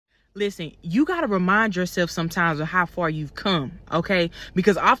Listen, you got to remind yourself sometimes of how far you've come, okay?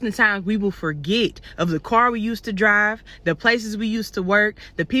 Because oftentimes we will forget of the car we used to drive, the places we used to work,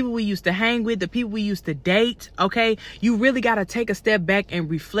 the people we used to hang with, the people we used to date, okay? You really got to take a step back and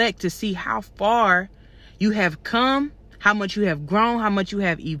reflect to see how far you have come, how much you have grown, how much you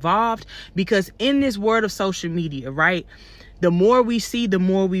have evolved. Because in this world of social media, right? The more we see, the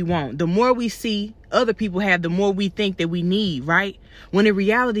more we want. The more we see other people have, the more we think that we need, right? When in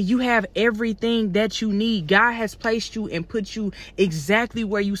reality, you have everything that you need. God has placed you and put you exactly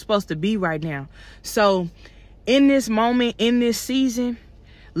where you're supposed to be right now. So in this moment, in this season,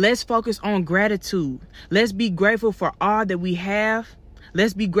 let's focus on gratitude. Let's be grateful for all that we have.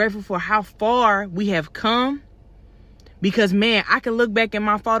 Let's be grateful for how far we have come. Because, man, I can look back in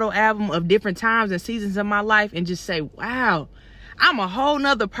my photo album of different times and seasons of my life and just say, wow, I'm a whole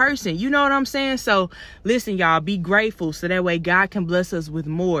nother person. You know what I'm saying? So, listen, y'all, be grateful so that way God can bless us with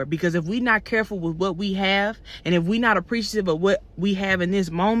more. Because if we're not careful with what we have, and if we're not appreciative of what we have in this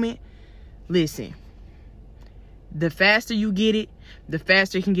moment, listen, the faster you get it, the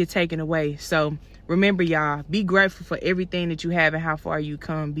faster it can get taken away. So, remember, y'all, be grateful for everything that you have and how far you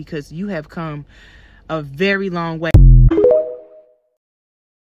come, because you have come a very long way.